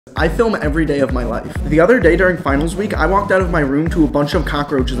I film every day of my life. The other day during finals week, I walked out of my room to a bunch of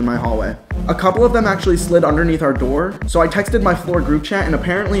cockroaches in my hallway. A couple of them actually slid underneath our door, so I texted my floor group chat, and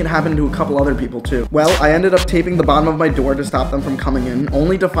apparently it happened to a couple other people too. Well, I ended up taping the bottom of my door to stop them from coming in,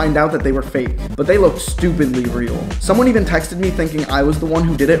 only to find out that they were fake, but they looked stupidly real. Someone even texted me thinking I was the one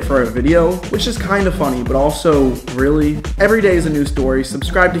who did it for a video, which is kind of funny, but also, really? Every day is a new story.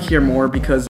 Subscribe to hear more because